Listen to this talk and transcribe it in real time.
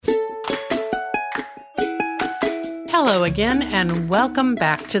Hello again, and welcome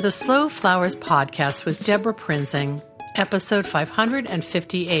back to the Slow Flowers podcast with Deborah Prinzing, episode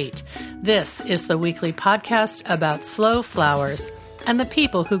 558. This is the weekly podcast about slow flowers and the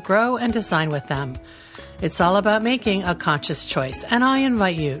people who grow and design with them. It's all about making a conscious choice, and I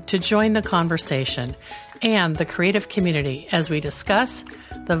invite you to join the conversation and the creative community as we discuss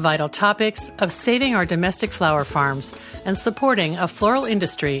the vital topics of saving our domestic flower farms and supporting a floral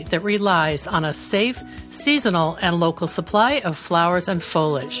industry that relies on a safe, seasonal, and local supply of flowers and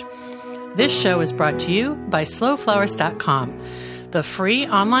foliage. This show is brought to you by slowflowers.com, the free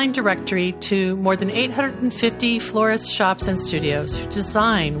online directory to more than 850 florist shops and studios who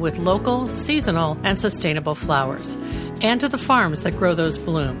design with local, seasonal, and sustainable flowers, and to the farms that grow those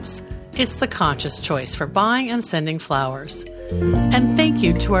blooms. It's the conscious choice for buying and sending flowers. And thank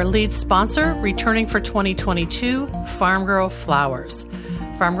you to our lead sponsor, returning for 2022, Farm Girl Flowers.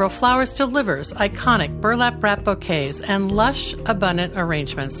 Farm Girl Flowers delivers iconic burlap wrap bouquets and lush, abundant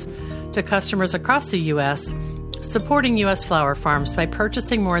arrangements to customers across the U.S., supporting U.S. flower farms by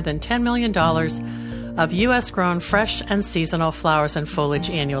purchasing more than $10 million of U.S.-grown fresh and seasonal flowers and foliage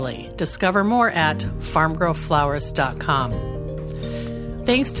annually. Discover more at farmgirlflowers.com.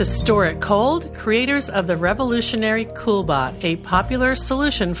 Thanks to Store It Cold, creators of the revolutionary CoolBot, a popular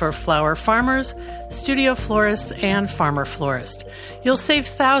solution for flower farmers, studio florists, and farmer florists. You'll save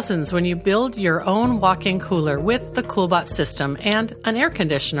thousands when you build your own walk-in cooler with the CoolBot system and an air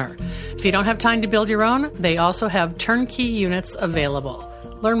conditioner. If you don't have time to build your own, they also have turnkey units available.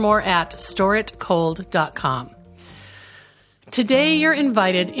 Learn more at storeitcold.com. Today, you're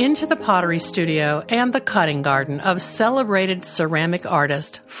invited into the pottery studio and the cutting garden of celebrated ceramic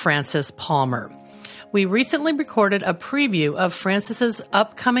artist Frances Palmer. We recently recorded a preview of Frances's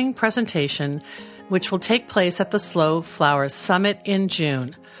upcoming presentation, which will take place at the Slow Flowers Summit in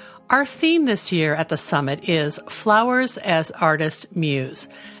June. Our theme this year at the summit is Flowers as Artist Muse.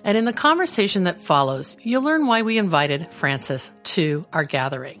 And in the conversation that follows, you'll learn why we invited Frances to our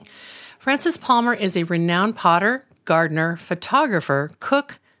gathering. Frances Palmer is a renowned potter, gardener, photographer,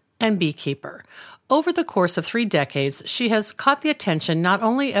 cook, and beekeeper. Over the course of 3 decades, she has caught the attention not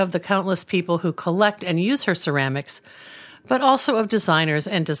only of the countless people who collect and use her ceramics, but also of designers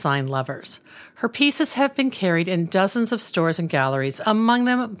and design lovers. Her pieces have been carried in dozens of stores and galleries, among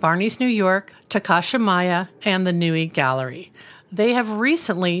them Barney's New York, Takashimaya, and the Nui Gallery. They have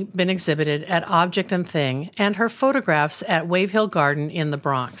recently been exhibited at Object and Thing, and her photographs at Wave Hill Garden in the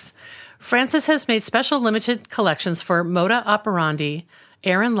Bronx. Frances has made special limited collections for Moda Operandi,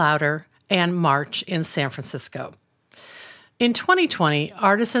 Aaron Lauder, and March in San Francisco. In 2020,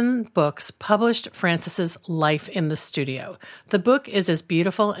 Artisan Books published Frances's Life in the Studio. The book is as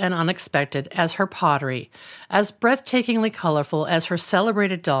beautiful and unexpected as her pottery, as breathtakingly colorful as her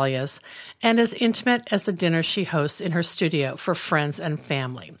celebrated dahlias, and as intimate as the dinners she hosts in her studio for friends and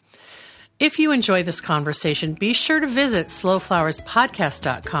family. If you enjoy this conversation, be sure to visit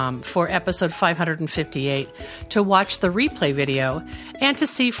slowflowerspodcast.com for episode 558 to watch the replay video and to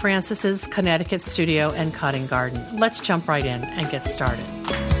see Frances's Connecticut studio and cutting garden. Let's jump right in and get started.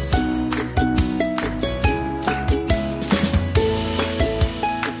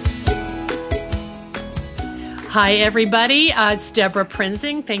 Hi, everybody. It's Deborah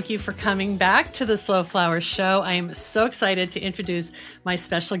Prinzing. Thank you for coming back to the Slow Flowers Show. I am so excited to introduce my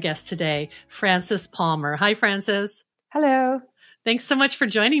special guest today, Frances Palmer. Hi, Frances. Hello. Thanks so much for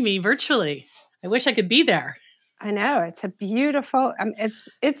joining me virtually. I wish I could be there. I know. It's a beautiful,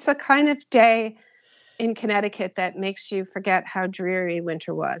 it's the kind of day in Connecticut that makes you forget how dreary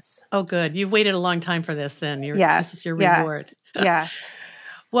winter was. Oh, good. You've waited a long time for this then. Yes. This is your reward. Yes.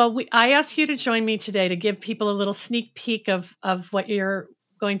 Well, I asked you to join me today to give people a little sneak peek of what you're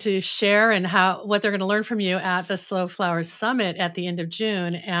going to share and what they're going to learn from you at the Slow Flowers Summit at the end of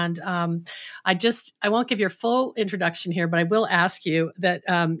June. And I won't give your full introduction here, but I will ask you that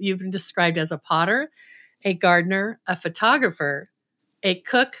you've been described as a potter, a gardener, a photographer, a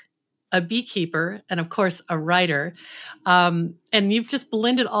cook, a beekeeper, and of course, a writer. And you've just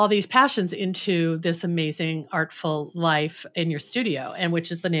blended all these passions into this amazing artful life in your studio, and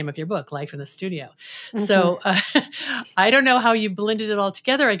which is the name of your book, Life in the Studio. Mm-hmm. So I don't know how you blended it all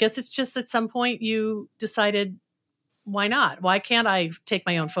together. I guess it's just at some point you decided, why not? Why can't I take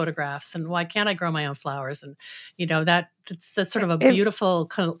my own photographs? And why can't I grow my own flowers? And, that's sort of a beautiful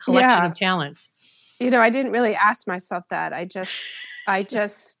collection of talents. I didn't really ask myself that. I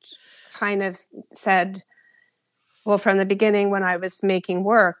just kind of said, well, from the beginning when I was making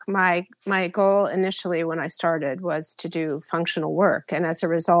work, my goal initially when I started was to do functional work. And as a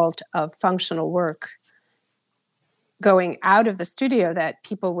result of functional work, going out of the studio that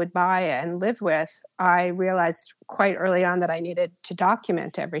people would buy and live with, I realized quite early on that I needed to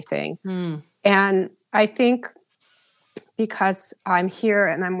document everything. And I think because I'm here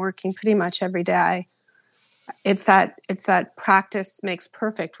and I'm working pretty much every day, it's that practice makes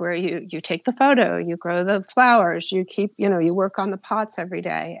perfect, where you take the photo, you grow the flowers, you keep, you work on the pots every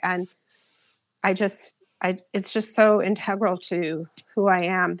day. And it's just so integral to who I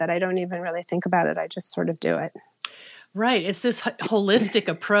am that I don't even really think about it. I just sort of do it. Right. It's this holistic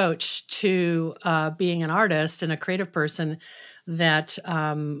approach to being an artist and a creative person that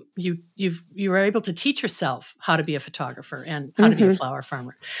you were able to teach yourself how to be a photographer and how to be a flower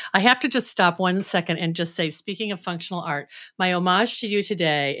farmer. I have to just stop 1 second and just say, speaking of functional art, my homage to you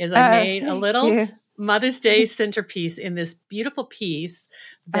today is I made a little Mother's Day centerpiece in this beautiful piece.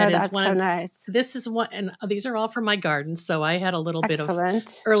 That's so nice. This is one, and these are all from my garden. So I had a little bit of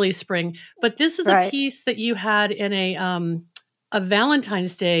Excellent. early spring, but this is a piece that you had in a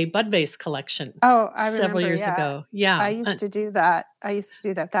Valentine's Day bud vase collection. Oh, I remember, several years ago. Yeah. I used to do that.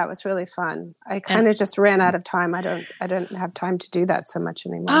 That was really fun. I kind of just ran out of time. I don't have time to do that so much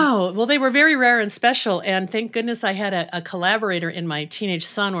anymore. Oh, well, they were very rare and special. And thank goodness I had a collaborator in my teenage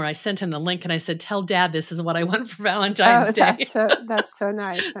son, where I sent him the link and I said, tell Dad this is what I want for Valentine's Day. That's so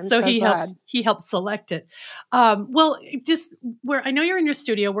nice. I'm so glad. He helped select it. Well, just where I know you're in your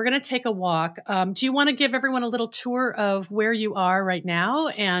studio, we're going to take a walk. Do you want to give everyone a little tour of where you are right now?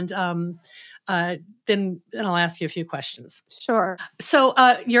 And then I'll ask you a few questions. Sure. So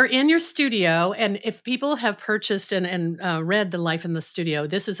you're in your studio, and if people have purchased and read The Life in the Studio,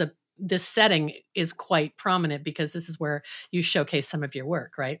 this setting is quite prominent because this is where you showcase some of your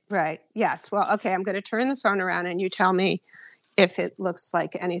work, right? Right. Yes. Well, okay. I'm going to turn the phone around and you tell me if it looks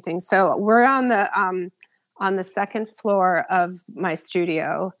like anything. So we're on the second floor of my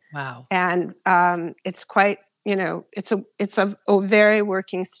studio. Wow. And it's quite, it's a very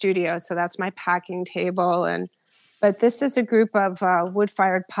working studio. So that's my packing table. But this is a group of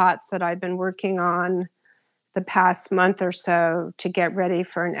wood-fired pots that I've been working on the past month or so to get ready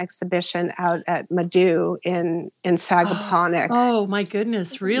for an exhibition out at Madu in Sagaponack. Oh my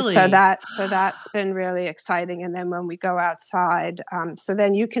goodness, really? So that's been really exciting. And then when we go outside, so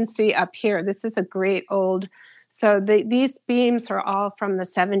then you can see up here, this is a great old, so these beams are all from the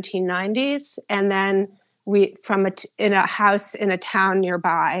 1790s. And then in a house in a town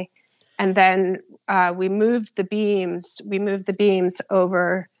nearby. And then we moved the beams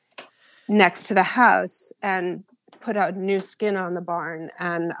over next to the house and put out new skin on the barn.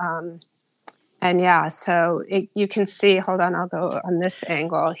 And yeah, so you can see, hold on, I'll go on this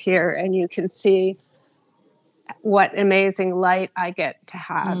angle here, and you can see what amazing light I get to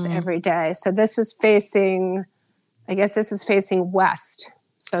have every day. So this is facing west.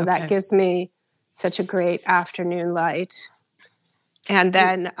 So that gives me such a great afternoon light. And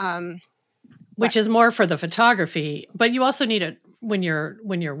then which is more for the photography, but you also need it when you're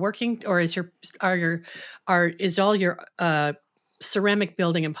working, or is all your ceramic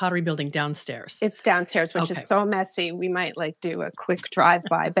building and pottery building downstairs? It's downstairs, which is so messy. We might do a quick drive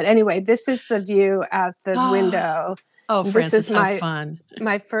by. But anyway, this is the view out the window. Oh, Frances, this is how fun.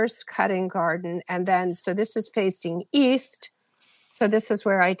 My first cutting garden. And then, so this is facing east. So this is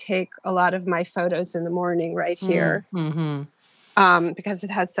where I take a lot of my photos in the morning right here. Because it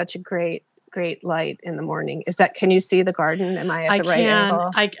has such a great light in the morning. Can you see the garden? Am I at the right angle?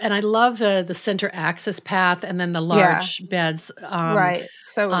 And I love the center access path and then the large beds right.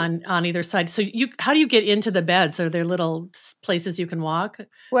 So on either side. So how do you get into the beds? Are there little places you can walk?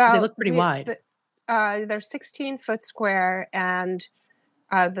 Well, they look pretty wide. They're 16-foot square, and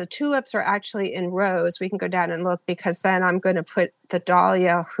the tulips are actually in rows. We can go down and look, because then I'm going to put the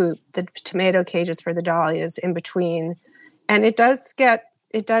dahlia hoop, the tomato cages for the dahlias, in between. And it does get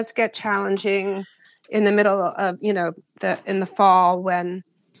challenging in the middle of, in the fall when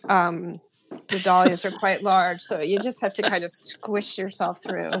the dahlias are quite large. So you just have to kind of squish yourself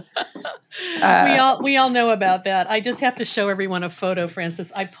through. We all know about that. I just have to show everyone a photo,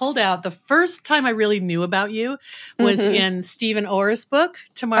 Frances. I pulled out, the first time I really knew about you was in Stephen Orr's book,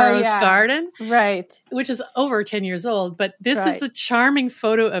 Tomorrow's Garden. Right. Which is over 10 years old. But this is a charming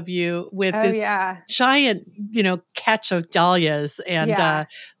photo of you with this giant, catch of dahlias. And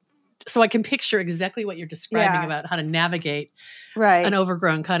so I can picture exactly what you're describing about how to navigate an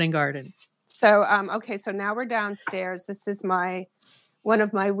overgrown cutting garden. So, so now we're downstairs. This is one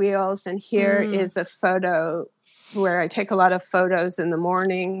of my wheels, and here is a photo where I take a lot of photos in the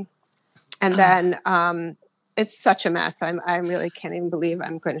morning. And then it's such a mess. I really can't even believe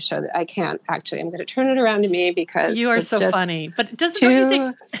I'm going to show that. I can't actually. I'm going to turn it around to me because you are it's so just funny. But don't you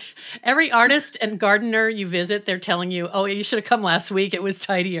think every artist and gardener you visit, they're telling you, "Oh, you should have come last week. It was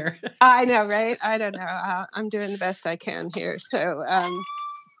tidier." I know, right? I don't know. I'm doing the best I can here. So,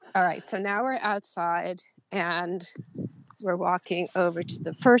 all right. So now we're outside and we're walking over to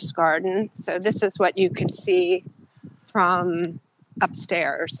the first garden. So this is what you could see from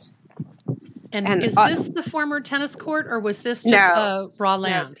upstairs. And is this the former tennis court, or was this just raw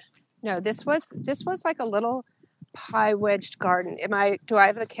land? No, this was like a little pie wedged garden. Do I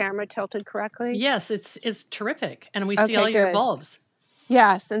have the camera tilted correctly? Yes, it's terrific. And we see all your bulbs.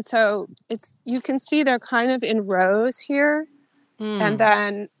 Yes, and so you can see they're kind of in rows here. And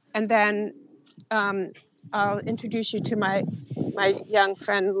then I'll introduce you to my young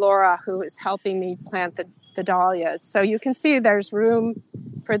friend Laura, who is helping me plant the dahlias. So you can see there's room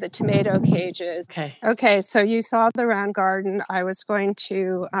for the tomato cages. Okay, so you saw the round garden. I was going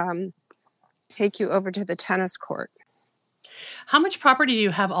to take you over to the tennis court. How much property do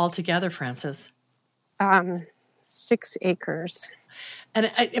you have altogether, Frances? 6 acres.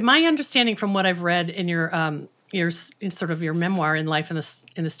 And my understanding from what I've read in your sort of your memoir in Life in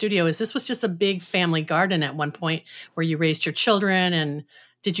the Studio is this was just a big family garden at one point where you raised your children. And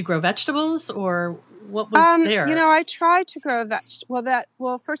did you grow vegetables, or what was there? I tried to grow vegetables.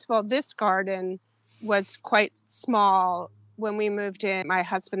 Well, first of all, this garden was quite small when we moved in. My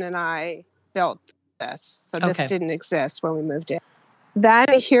husband and I built this, so this didn't exist when we moved in. Then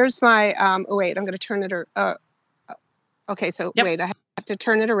here's my. Wait, I'm going to turn it. Okay, so wait, I have to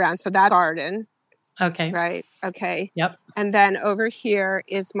turn it around. So that garden. Okay. Right. Okay. Yep. And then over here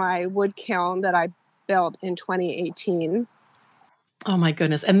is my wood kiln that I built in 2018. Oh my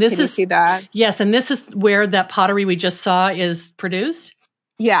goodness! And this Can you see that? Yes, and this is where that pottery we just saw is produced.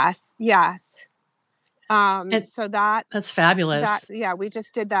 Yes. So that's fabulous. We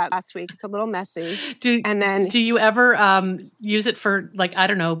just did that last week. It's a little messy. Do you ever use it for, like, I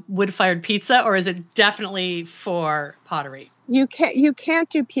don't know, wood-fired pizza, or is it definitely for pottery? You can't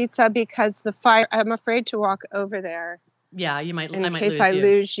do pizza because the fire. I'm afraid to walk over there. Yeah, you might. In case I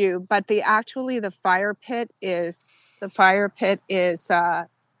lose you. But the fire pit is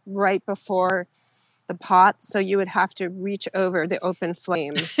right before the pot, so you would have to reach over the open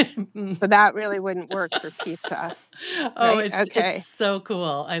flame. So that really wouldn't work for pizza. Oh, right? It's so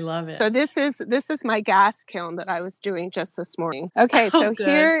cool. I love it. So this is my gas kiln that I was doing just this morning. Okay, so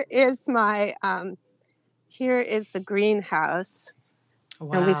here is my here is the greenhouse.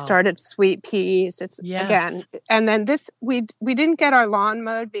 Wow. And we started sweet peas. Again, and then this we didn't get our lawn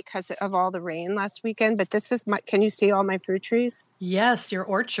mowed because of all the rain last weekend. But this is can you see all my fruit trees? Yes, your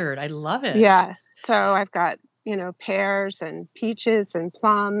orchard. I love it. Yeah. So I've got pears and peaches and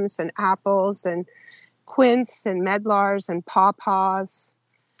plums and apples and quince and medlars and pawpaws.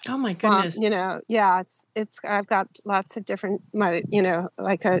 Oh my goodness. It's I've got lots of different,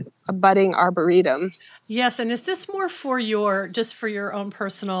 like a budding arboretum. Yes. And is this more for your own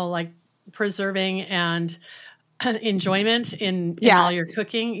personal, like, preserving and enjoyment in all your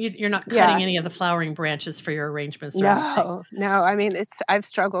cooking? You're not cutting any of the flowering branches for your arrangements or anything? No. I mean, I've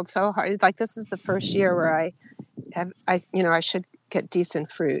struggled so hard. Like, this is the first year where I should get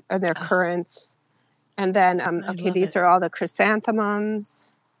decent fruit, and they're currants. And then, these are all the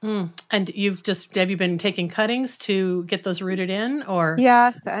chrysanthemums. And have you been taking cuttings to get those rooted in, or?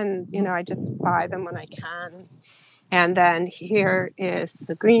 Yes, and I just buy them when I can. And then here is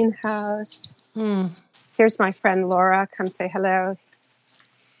the greenhouse. Here's my friend Laura. Come say hello.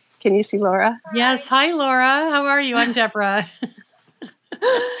 Can you see Laura? Yes. Hi, Laura. How are you? I'm Deborah.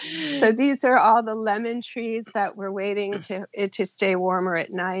 So these are all the lemon trees that we're waiting to stay warmer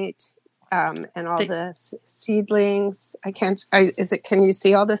at night. And all the seedlings. Can you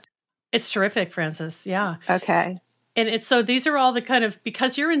see all this? It's terrific, Frances. Yeah. Okay. And so these are all the kind of,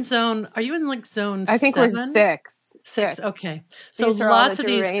 because you're in zone, are you in like zone 7? I think we're 6. 6. Okay. So lots of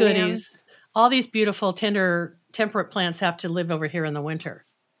these goodies, all these beautiful temperate plants have to live over here in the winter.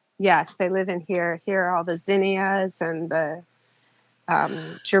 Yes, they live in here. Here are all the zinnias and the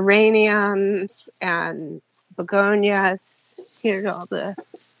geraniums and begonias. Here are all the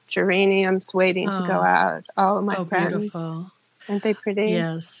geraniums waiting to go out. Oh, my friends. Beautiful. Aren't they pretty?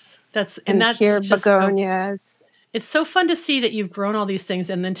 Yes. That's here begonias. It's so fun to see that you've grown all these things,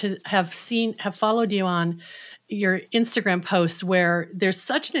 and then to have followed you on your Instagram posts where there's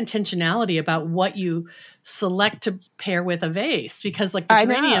such an intentionality about what you select to pair with a vase, because like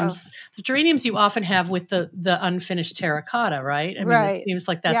the geraniums you often have with the unfinished terracotta, right? I mean, it seems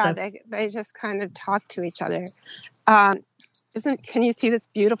like that's they just kind of talk to each other. can you see this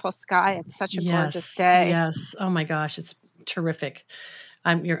beautiful sky? It's such a gorgeous Yes. day. Yes. Oh my gosh, it's terrific.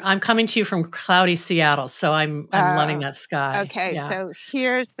 I'm coming to you from cloudy Seattle, so I'm loving that sky. Okay, Yeah. so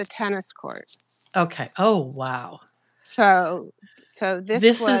here's the tennis court. Okay. Oh wow. So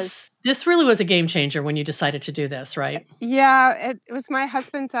This really was a game changer when you decided to do this, right? Yeah, it was my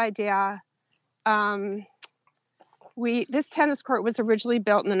husband's idea. This tennis court was originally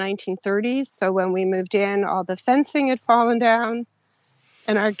built in the 1930s. So when we moved in, all the fencing had fallen down,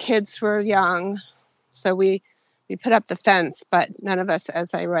 and our kids were young. So we put up the fence, but none of us,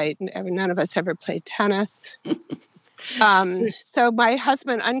 as I write, none of us ever played tennis. So my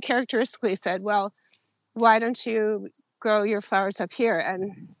husband uncharacteristically said, "Well, why don't you grow your flowers up here?"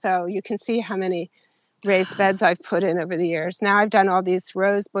 And so you can see how many raised beds I've put in over the years. Now I've done all these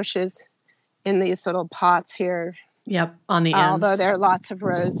rose bushes in these little pots here. Yep, on the ends. Although there are lots of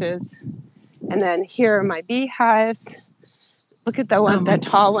roses. And then here are my beehives. Look at that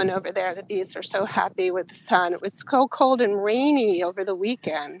tall one over there. The bees are so happy with the sun. It was so cold and rainy over the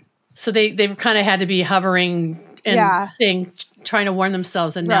weekend. So they've kind of had to be hovering and trying to warm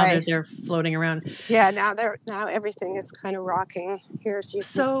themselves, and now they're floating around. Yeah, now everything is kind of rocking.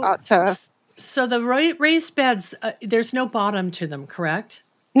 So the raised beds, there's no bottom to them, correct?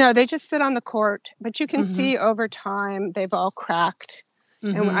 No, they just sit on the court, but you can see over time they've all cracked.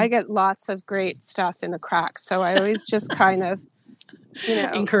 And I get lots of great stuff in the cracks. So I always just kind of,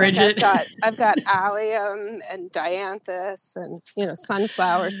 encourage it. I've got allium and dianthus and,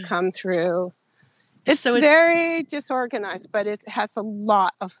 sunflowers come through. It's very disorganized, but it has a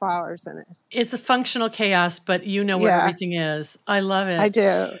lot of flowers in it. It's a functional chaos, but where everything is. I love it. I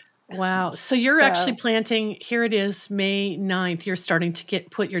do. Wow. So you're actually planting, here it is, May 9th. You're starting to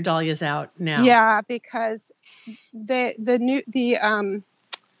put your dahlias out now. Yeah, because the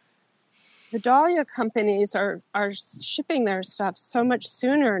dahlia companies are shipping their stuff so much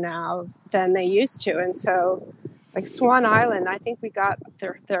sooner now than they used to. And so like Swan Island, I think we got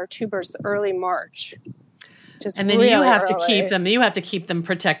their tubers early March. And then you have to keep them. You have to keep them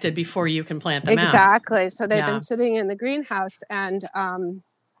protected before you can plant them out. Exactly. So they've been sitting in the greenhouse, and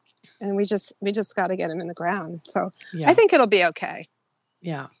we just got to get them in the ground. So I think it'll be okay.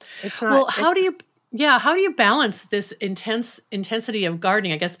 Yeah. It's not, how do you balance this intensity of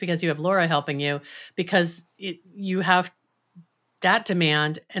gardening? I guess because you have Laura helping you, because you have that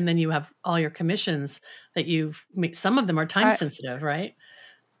demand, and then you have all your commissions that some of them are time sensitive, right?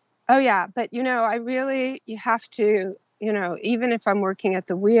 Oh yeah. But you have to, even if I'm working at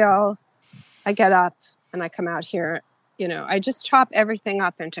the wheel, I get up and I come out here, I just chop everything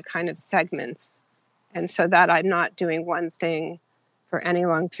up into kind of segments. And so that I'm not doing one thing for any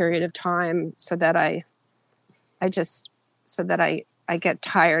long period of time, so that I get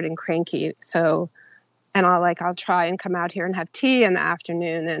tired and cranky. So, and I'll try and come out here and have tea in the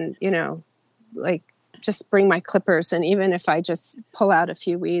afternoon, and, just bring my clippers. And even if I just pull out a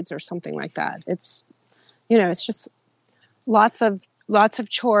few weeds or something like that, it's just lots of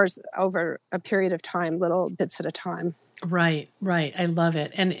chores over a period of time, little bits at a time. Right. I love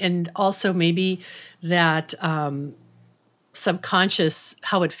it. And also maybe that subconscious,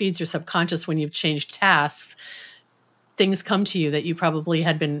 how it feeds your subconscious when you've changed tasks, things come to you that you probably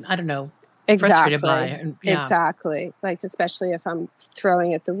had been, I don't know, frustrated by. Exactly. Like, especially if I'm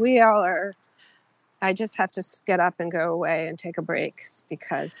throwing at the wheel, or I just have to get up and go away and take a break,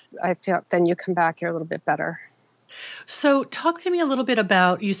 because I feel then you come back, you're a little bit better. So talk to me a little bit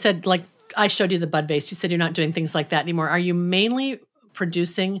about, you said, like, I showed you the bud vase. You said you're not doing things like that anymore. Are you mainly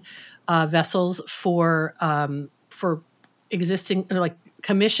producing vessels for existing, like,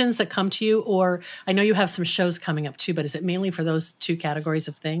 commissions that come to you? Or I know you have some shows coming up too, but is it mainly for those two categories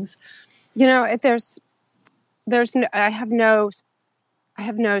of things? I have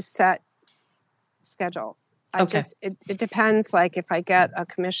no set schedule. It depends. Like if I get a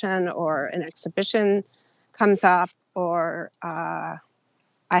commission or an exhibition comes up, or I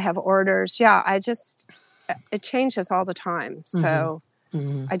have orders. Yeah, it changes all the time. So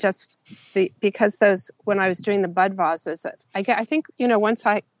because when I was doing the bud vases, I think, once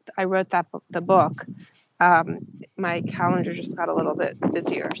I wrote the book, my calendar just got a little bit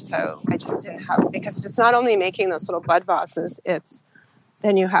busier. So I just didn't have, because it's not only making those little bud vases,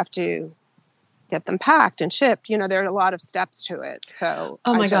 then you have to get them packed and shipped. There are a lot of steps to it. So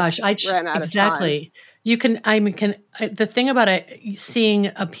oh my gosh, I ran out of time. You can, the thing about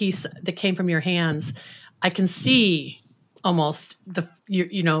seeing a piece that came from your hands, I can see almost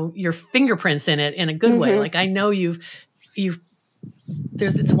your fingerprints in it in a good way. Like, I know it's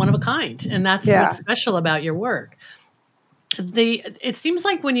one of a kind, and that's what's special about your work. It seems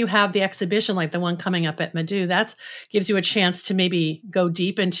like when you have the exhibition, like the one coming up at Madu, that gives you a chance to maybe go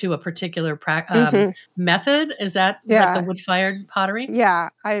deep into a particular method. Is that like the wood-fired pottery? Yeah,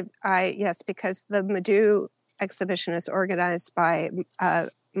 yes, because the Madu exhibition is organized by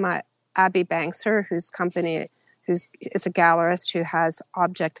my Abby Bankser, whose is a gallerist who has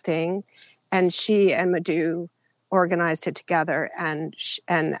Object Thing, and she and Madu organized it together, and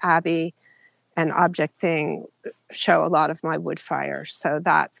Abby and Object Thing show a lot of my wood fire. So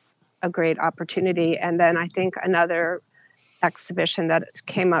that's a great opportunity. And then I think another exhibition that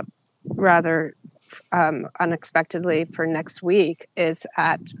came up rather unexpectedly for next week is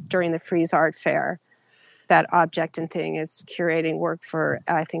during the Frieze Art Fair. That Object and Thing is curating work for,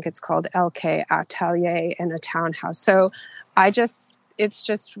 I think it's called LK Atelier in a townhouse. So it's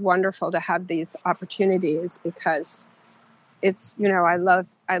just wonderful to have these opportunities, because it's, I love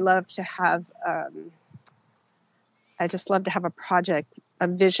to have, I just love to have a project, a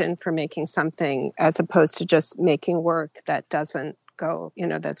vision for making something, as opposed to just making work that doesn't go,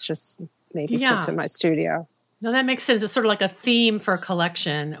 that's just maybe sits in my studio. No, that makes sense. It's sort of like a theme for a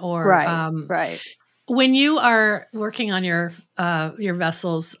collection, or right. When you are working on your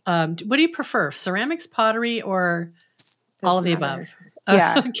vessels, what do you prefer? Ceramics, pottery, or all of the above?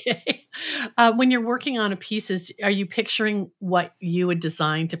 Yeah. Okay. When you're working on a pieces, are you picturing what you would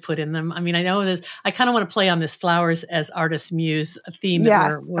design to put in them? I mean, I know this. I kind of want to play on this flowers as artist muse theme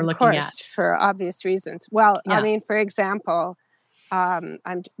that we're looking at, for obvious reasons. Well, I mean, for example,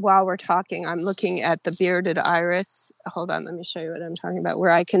 while we're talking, I'm looking at the bearded iris. Hold on, let me show you what I'm talking about.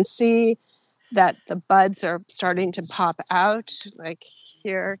 Where I can see that the buds are starting to pop out, like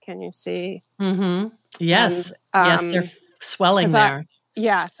here. Can you see? Mm-hmm. Yes. And, yes, they're swelling there.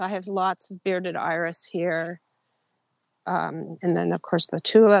 So I have lots of bearded iris here. And then of course the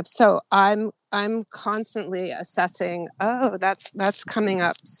tulips. So I'm constantly assessing, that's coming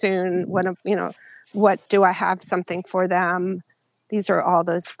up soon. What do I have something for them? These are all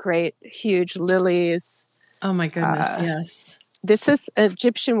those great, huge lilies. Oh my goodness, yes. This is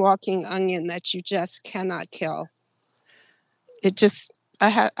Egyptian walking onion that you just cannot kill. It just,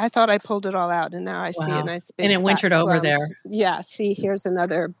 I thought I pulled it all out, and now I see a nice big, and it wintered over there. Yeah, see, here's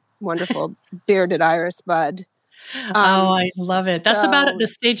another wonderful bearded iris bud. I love it. That's about the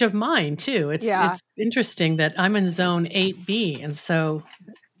stage of mine too. It's interesting that I'm in zone 8B, and so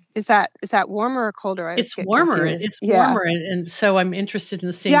is that warmer or colder? It's warmer. It's warmer, and so I'm interested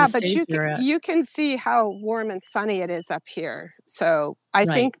in seeing the stage you're at. You can see how warm and sunny it is up here. So I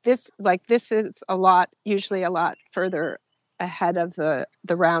think this is usually a lot further ahead of the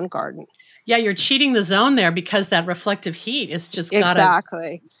round garden. Yeah, you're cheating the zone there, because that reflective heat is just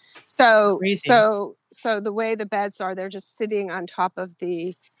exactly. So crazy. So the way the beds are, they're just sitting on top of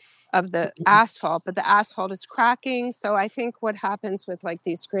the asphalt, but the asphalt is cracking. So I think what happens with like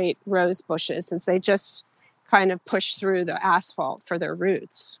these great rose bushes is they just kind of push through the asphalt for their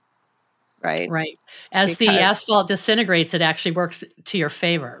roots. Right. Right. As the asphalt disintegrates, it actually works to your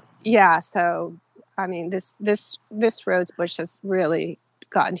favor. Yeah. So, I mean, this rose bush has really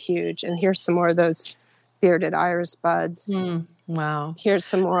gotten huge. And here's some more of those bearded iris buds. Wow. Here's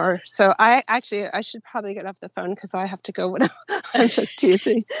some more. So I should probably get off the phone, because I have to go. I'm just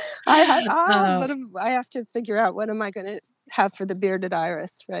teasing. I have to figure out what am I going to have for the bearded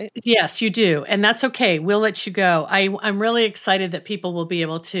iris, right? Yes, you do. And that's okay. We'll let you go. I'm really excited that people will be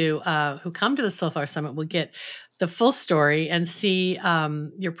able to, who come to the Soulflower Summit, will get the full story and see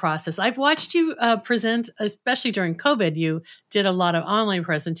your process. I've watched you present, especially during COVID. You did a lot of online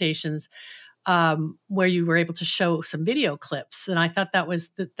presentations where you were able to show some video clips, and I thought that was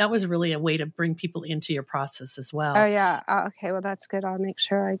really a way to bring people into your process as well. Oh yeah, okay. Well, that's good. I'll make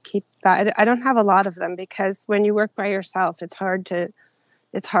sure I keep that. I don't have a lot of them, because when you work by yourself, it's hard to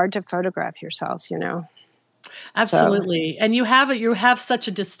photograph yourself. Absolutely, and you have such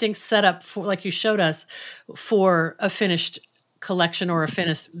a distinct setup for, like you showed us, for a finished collection or a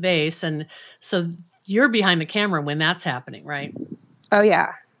finished vase, and so you're behind the camera when that's happening, right? Oh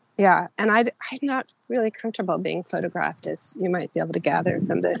yeah. Yeah, and I'm not really comfortable being photographed, as you might be able to gather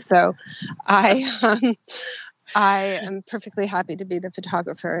from this. So I am perfectly happy to be the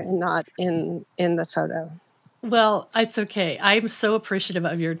photographer and not in the photo. Well, it's okay. I'm so appreciative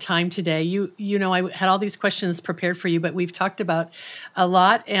of your time today. You know, I had all these questions prepared for you, but we've talked about a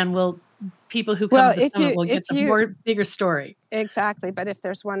lot, and people who come to the summit will get the bigger story. Exactly. But if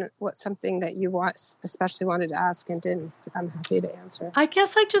there's something that you especially wanted to ask and didn't, I'm happy to answer. I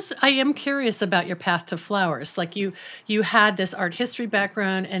guess I am curious about your path to flowers. Like you had this art history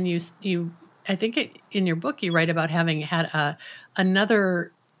background, and you I think in your book you write about having had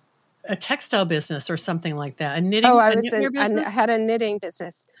another a textile business or something like that. A knitting, I business? had a knitting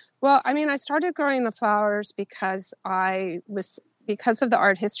business. Well, I mean, I started growing the flowers because of the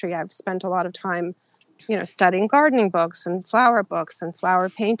art history. I've spent a lot of time, studying gardening books and flower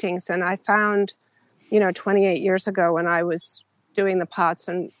paintings. And I found, 28 years ago when I was doing the pots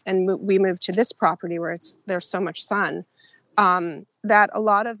and we moved to this property where there's so much sun, that a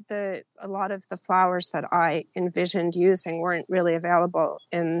lot of the flowers that I envisioned using weren't really available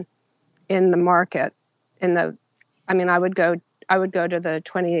in the market. I would go to the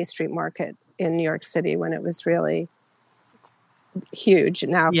 28th Street Market in New York City when it was really huge.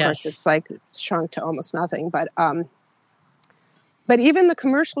 Now, of course, it's like shrunk to almost nothing. But even the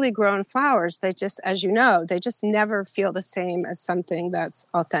commercially grown flowers, they just, as you know, they just never feel the same as something that's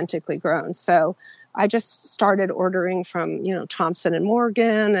authentically grown. So I just started ordering from, Thompson and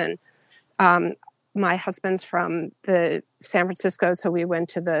Morgan, and my husband's from the San Francisco, so we went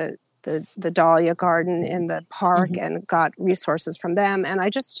to the Dahlia Garden in the park and got resources from them. And I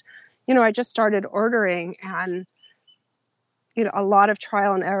just started ordering, and a lot of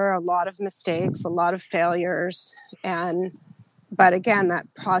trial and error, a lot of mistakes, a lot of failures, but again,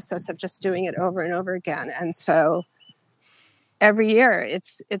 that process of just doing it over and over again. And so every year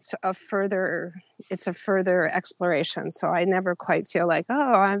it's a further exploration. So I never quite feel like,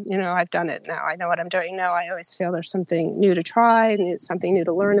 I've done it now. I know what I'm doing now. I always feel there's something new to try, something new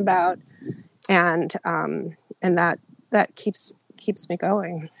to learn about. And that keeps me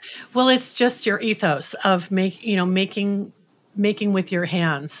going. Well, it's just your ethos of making with your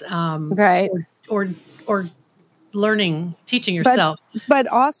hands, right? Or learning, teaching yourself. But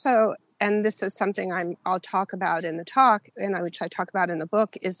also, and this is something I'll talk about in the talk, which I talk about in the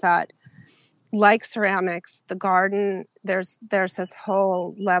book, is that like ceramics, the garden, there's this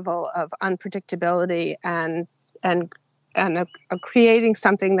whole level of unpredictability and creating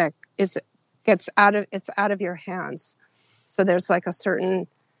something that gets out of your hands. So there's like a certain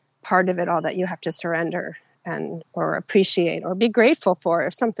part of it all that you have to surrender or appreciate or be grateful for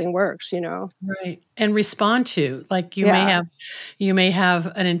if something works, Right. And respond to, like you may have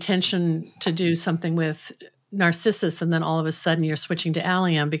an intention to do something with narcissus, and then all of a sudden you're switching to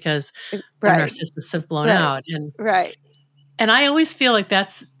allium because the narcissus have blown out. And I always feel like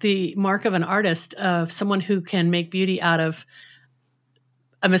that's the mark of an artist, of someone who can make beauty out of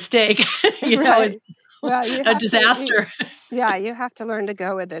a mistake. It's a disaster. You have to learn to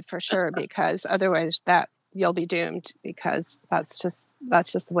go with it for sure, because otherwise you'll be doomed, because that's just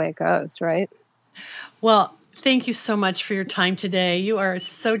the way it goes, right? Well, thank you so much for your time today. You are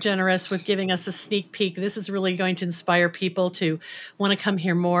so generous with giving us a sneak peek. This is really going to inspire people to want to come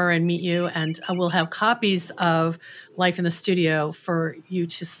here more and meet you. And we'll have copies of Life in the Studio for you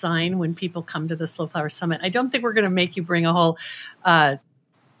to sign when people come to the Slow Flower Summit. I don't think we're going to make you bring a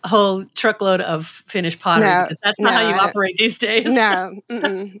whole truckload of finished pottery, because that's not how you operate these days.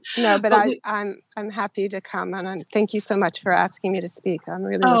 But I'm happy to come, and thank you so much for asking me to speak. I'm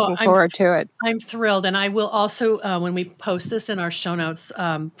really looking forward to it. I'm thrilled, and I will also, when we post this in our show notes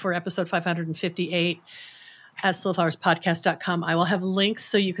for episode 558 at slowflowerspodcast.com, I will have links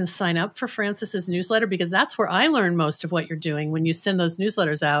so you can sign up for Frances's newsletter, because that's where I learn most of what you're doing when you send those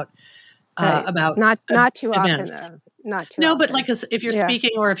newsletters out about not too events. Often, though. Not too No, often. But like if you're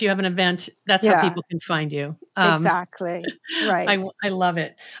speaking or if you have an event, that's how people can find you. Exactly. Right. I love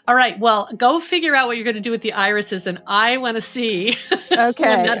it. All right. Well, go figure out what you're going to do with the irises, and I want to see.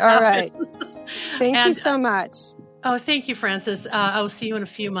 Okay. All right. Thank you so much. Oh, thank you, Frances. I will see you in a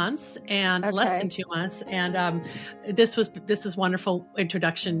few months, and less than 2 months. And this is wonderful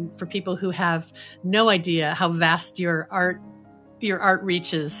introduction for people who have no idea how vast your art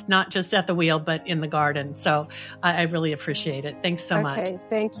reaches, not just at the wheel, but in the garden. So I really appreciate it. Thanks so much. Okay,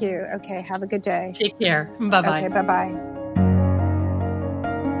 thank you. Okay, have a good day. Take care. Bye-bye. Okay, bye-bye.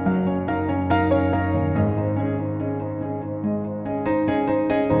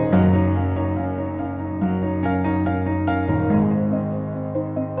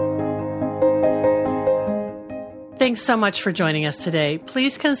 Thanks so much for joining us today.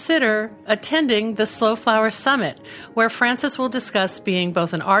 Please consider attending the Slow Flower Summit, where Frances will discuss being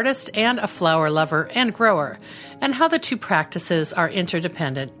both an artist and a flower lover and grower, and how the two practices are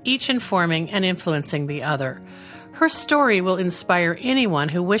interdependent, each informing and influencing the other. Her story will inspire anyone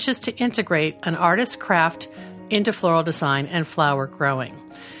who wishes to integrate an artist's craft into floral design and flower growing.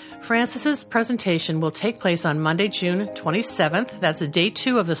 Frances's presentation will take place on Monday, June 27th. That's day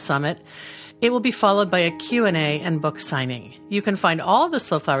 2 of the summit. It will be followed by a Q&A and book signing. You can find all the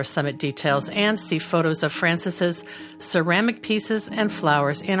Slow Flower Summit details and see photos of Frances's ceramic pieces and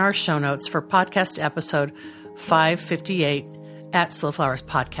flowers in our show notes for podcast episode 558 at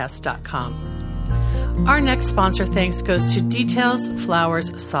slowflowerspodcast.com. Our next sponsor thanks goes to Details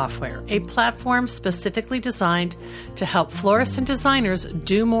Flowers Software, a platform specifically designed to help florists and designers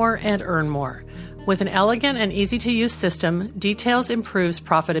do more and earn more. With an elegant and easy-to-use system, Details improves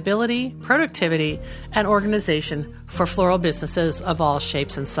profitability, productivity, and organization for floral businesses of all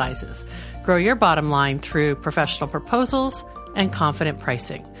shapes and sizes. Grow your bottom line through professional proposals and confident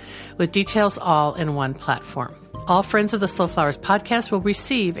pricing, with Details all in one platform. All friends of the Slow Flowers podcast will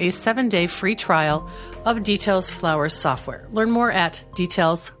receive a 7-day free trial of Details Flowers software. Learn more at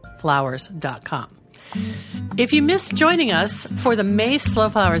detailsflowers.com. If you missed joining us for the May Slow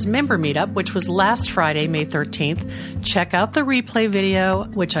Flowers member meetup, which was last Friday, May 13th, check out the replay video,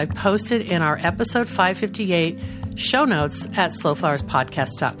 which I posted in our episode 558 show notes at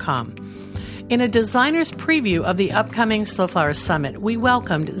slowflowerspodcast.com. In a designer's preview of the upcoming Slow Flowers Summit, we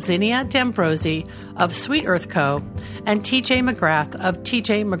welcomed Zinnia D'Ambrosi of Sweet Earth Co. and TJ McGrath of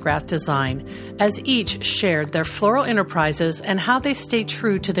TJ McGrath Design, as each shared their floral enterprises and how they stay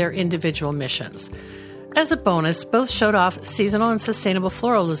true to their individual missions. As a bonus, both showed off seasonal and sustainable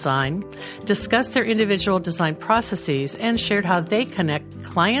floral design, discussed their individual design processes, and shared how they connect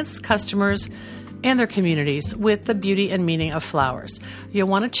clients, customers, and their communities with the beauty and meaning of flowers. You'll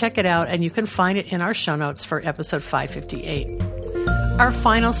want to check it out, and you can find it in our show notes for episode 558. Our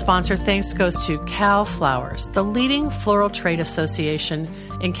final sponsor thanks goes to Cal Flowers, the leading floral trade association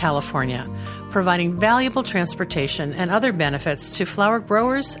in California, providing valuable transportation and other benefits to flower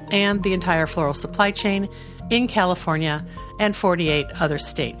growers and the entire floral supply chain in California and 48 other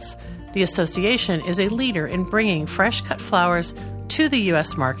states. The association is a leader in bringing fresh cut flowers to the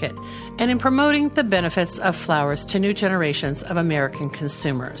U.S. market and in promoting the benefits of flowers to new generations of American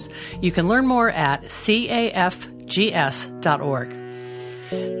consumers. You can learn more at cafgs.org.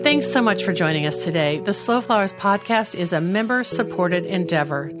 Thanks so much for joining us today. The Slow Flowers podcast is a member-supported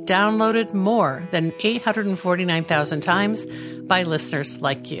endeavor, downloaded more than 849,000 times by listeners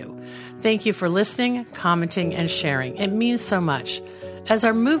like you. Thank you for listening, commenting, and sharing. It means so much. As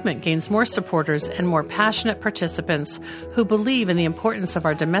our movement gains more supporters and more passionate participants who believe in the importance of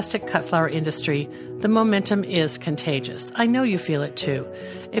our domestic cut flower industry, the momentum is contagious. I know you feel it too.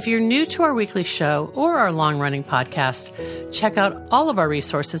 If you're new to our weekly show or our long-running podcast, check out all of our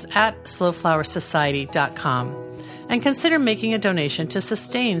resources at slowflowersociety.com and consider making a donation to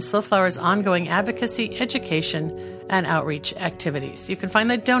sustain Slow Flowers' ongoing advocacy, education, and outreach activities. You can find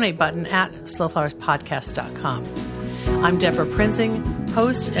the donate button at slowflowerspodcast.com. I'm Deborah Prinzing,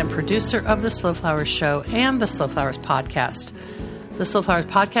 host and producer of The Slow Flowers Show and The Slow Flowers Podcast. The Slow Flowers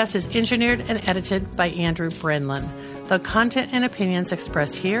Podcast is engineered and edited by Andrew Brenlin. The content and opinions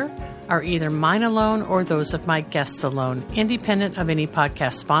expressed here are either mine alone or those of my guests alone, independent of any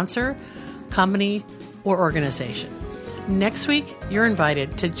podcast sponsor, company, or organization. Next week, you're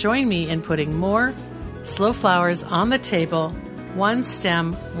invited to join me in putting more slow flowers on the table, one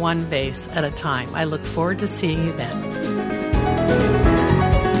stem, one vase at a time. I look forward to seeing you then.